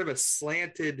 It's sort of a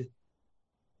slanted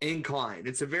incline.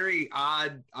 It's a very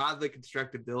oddly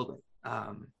constructed building.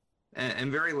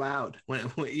 And very loud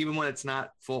even when it's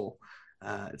not full.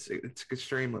 It's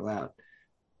extremely loud.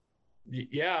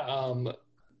 Yeah.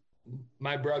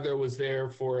 My brother was there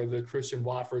for the Christian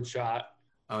Watford shot.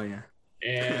 Oh yeah.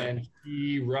 And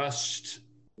he rushed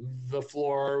the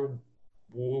floor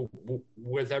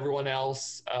with everyone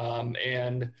else.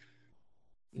 And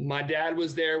my dad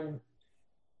was there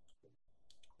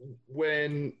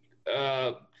when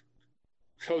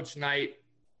Coach Knight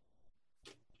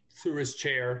threw his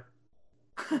chair.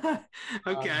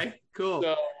 Okay, cool.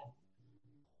 So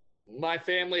my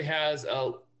family has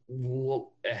a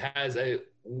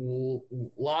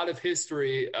lot of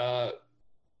history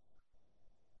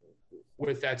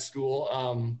with that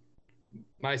school.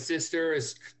 My sister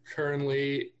is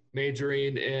currently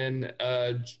majoring in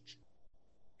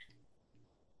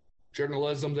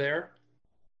journalism there.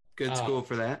 Good school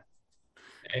for that.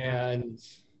 And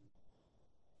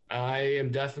I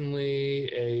am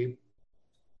definitely a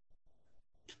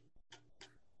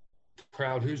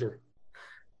proud Hoosier.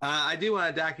 I do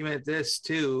want to document this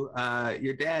too.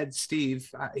 Your dad, Steve,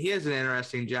 he has an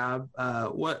interesting job.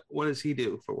 What does he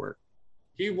do for work?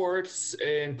 He works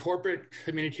in corporate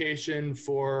communication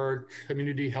for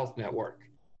Community Health Network.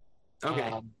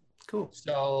 Okay, cool.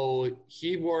 So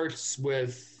he works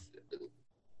with,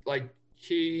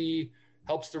 he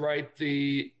helps to write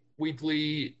the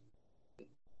weekly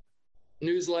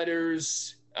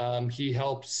newsletters. He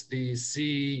helps the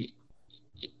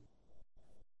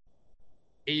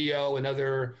CEO and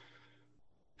other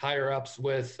higher ups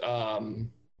with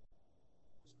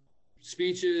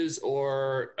speeches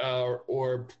or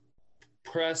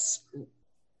press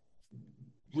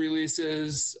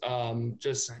releases,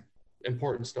 just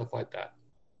important stuff like that.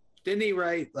 Didn't he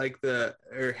write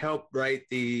help write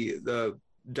the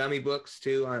dummy books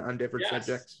too on different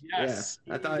subjects? Yes,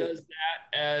 yeah. He does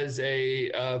that as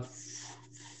a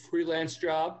freelance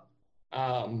job.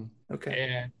 Okay.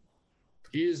 And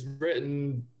he's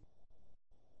written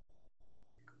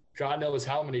God knows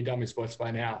how many dummies books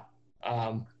by now.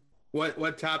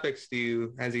 What topics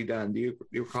has he done? Do you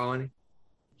recall any?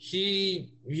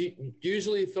 He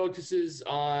usually focuses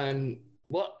on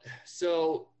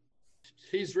so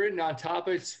he's written on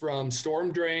topics from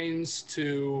storm drains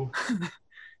to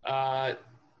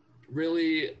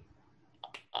really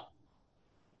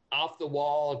off the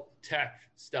wall tech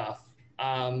stuff.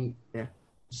 Yeah.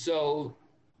 So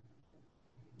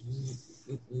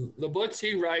the books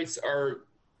he writes are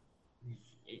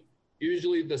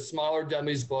usually the smaller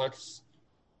dummies books,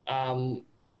 and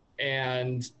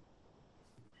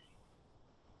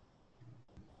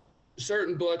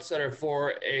certain books that are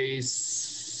for a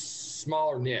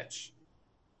smaller niche.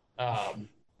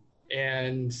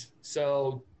 And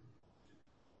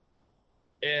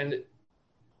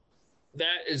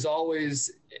that is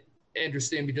always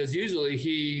interesting because usually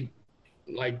he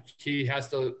has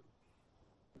to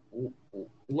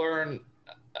learn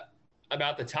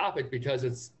about the topic because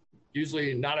it's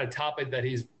usually not a topic that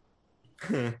he's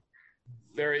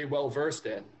very well versed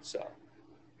in. So,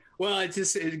 well,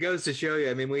 it goes to show you.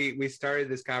 I mean, we started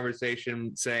this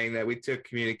conversation saying that we took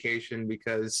communication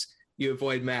because you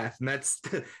avoid math, and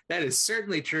that is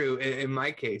certainly true in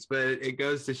my case. But it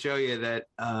goes to show you that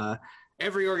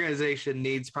every organization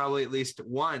needs probably at least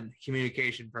one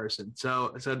communication person.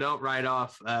 So don't write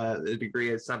off the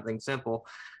degree as something simple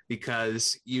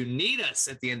because you need us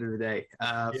at the end of the day,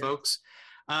 folks.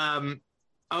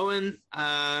 Owen,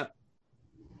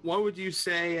 what would you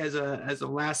say as a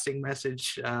lasting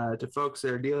message to folks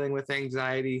that are dealing with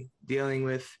anxiety, dealing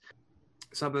with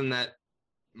something that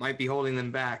might be holding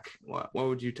them back? What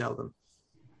would you tell them?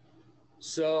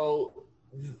 So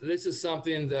this is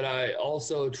something that I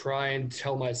also try and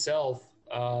tell myself,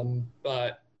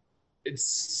 but it's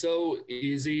so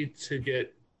easy to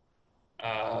get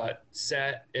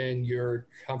set in your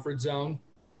comfort zone.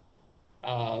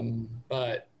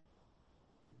 But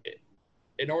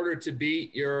in order to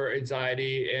beat your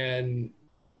anxiety and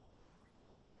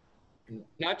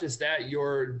not just that,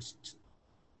 your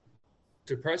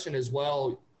depression as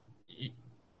well,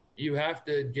 you have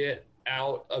to get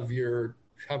out of your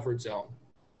comfort zone.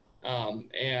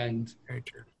 And very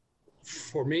true.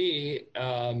 For me,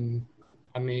 I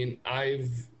mean, I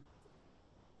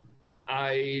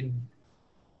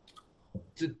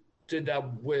did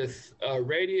that with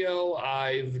radio.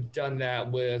 I've done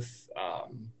that with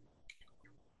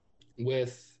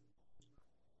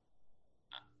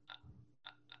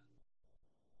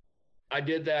I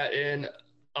did that in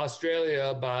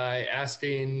Australia by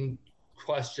asking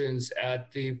questions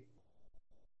at the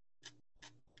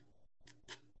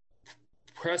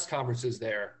press conferences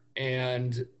there.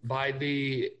 And by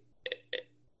the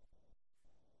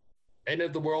end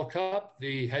of the World Cup,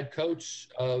 the head coach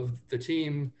of the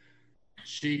team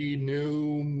she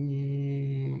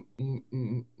knew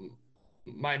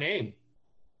my name,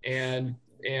 and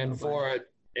for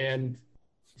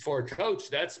a coach,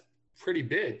 that's pretty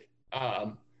big.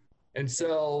 And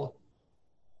so,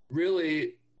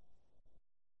 really,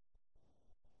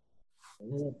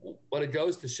 what it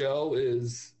goes to show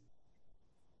is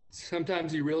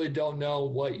sometimes you really don't know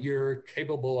what you're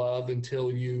capable of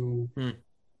until you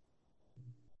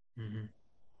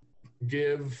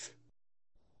give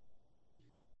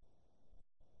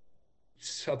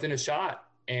something a shot.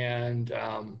 And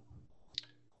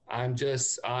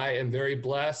I am very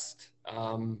blessed.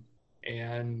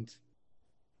 And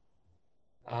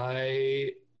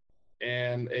I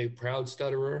am a proud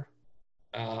stutterer.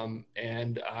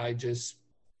 And I just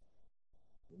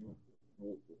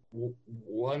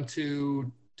want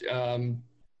to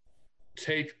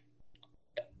take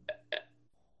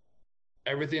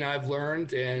everything I've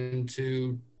learned and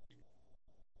to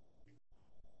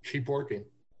keep working.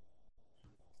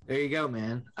 There you go,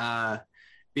 man.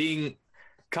 Being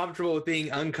comfortable with being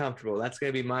uncomfortable. That's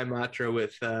going to be my mantra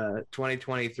with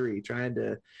 2023, trying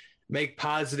to make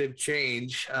positive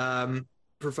change.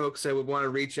 For folks that would want to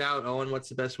reach out, Owen, what's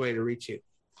the best way to reach you?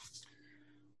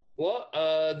 Well,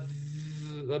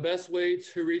 the best way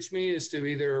to reach me is to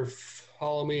either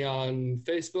follow me on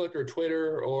Facebook or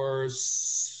Twitter or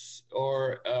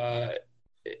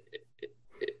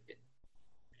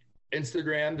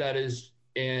Instagram. That is,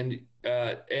 and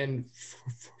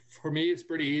for me, it's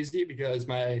pretty easy because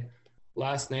my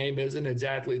last name isn't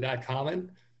exactly that common.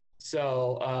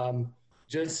 So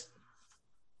just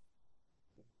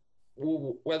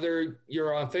whether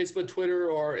you're on Facebook,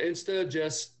 Twitter, or Insta,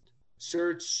 just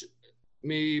search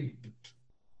me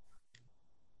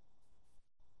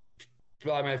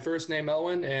by my first name,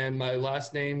 Owen, and my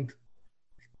last name,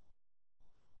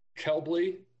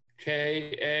 Kaelble,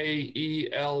 Kaelble.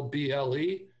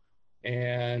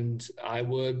 And I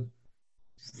would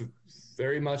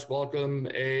very much welcome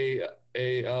a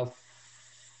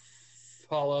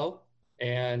follow.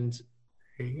 And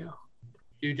there you go.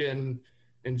 You can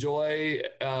enjoy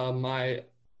my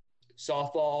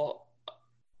softball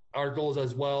articles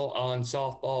as well on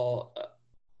softball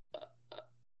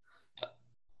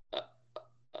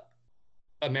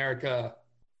America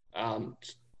 .com.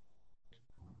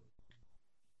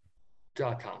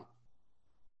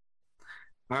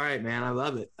 All right, man. I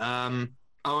love it. Owen,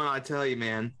 I tell you,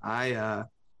 man, you're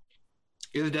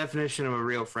the definition of a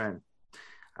real friend.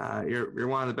 You're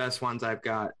one of the best ones I've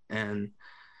got. And,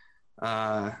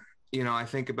 I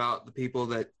think about the people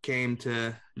that came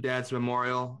to Dad's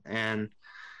memorial, and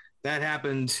that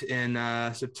happened in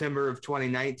September of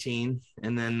 2019.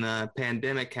 And then the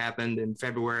pandemic happened in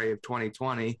February of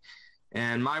 2020.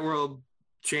 And my world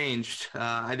changed.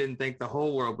 I didn't think the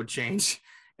whole world would change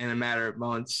in a matter of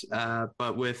months.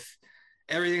 But with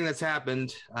everything that's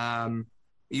happened,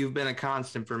 you've been a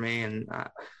constant for me. And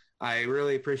I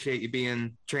really appreciate you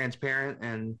being transparent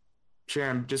and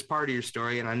sharing just part of your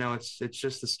story. And I know it's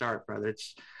just the start, brother.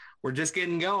 We're just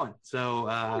getting going. So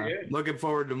looking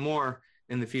forward to more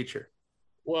in the future.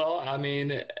 Well, I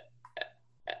mean,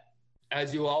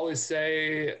 as you always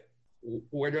say,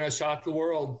 we're going to shock the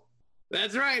world.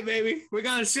 That's right, baby. We're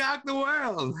going to shock the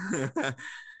world.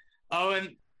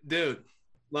 Owen, dude,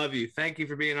 love you. Thank you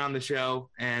for being on the show.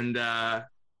 And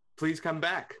please come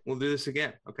back. We'll do this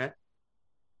again. Okay.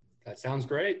 That sounds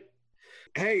great.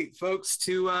 Hey, folks,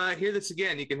 to hear this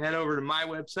again, you can head over to my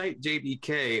website,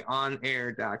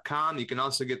 jbkonair.com. You can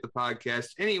also get the podcast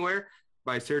anywhere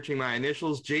by searching my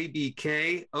initials,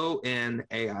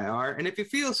 JBKONAIR. And if you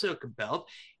feel so compelled,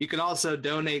 you can also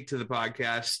donate to the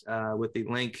podcast with the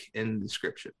link in the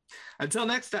description. Until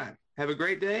next time, have a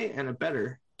great day and a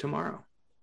better tomorrow.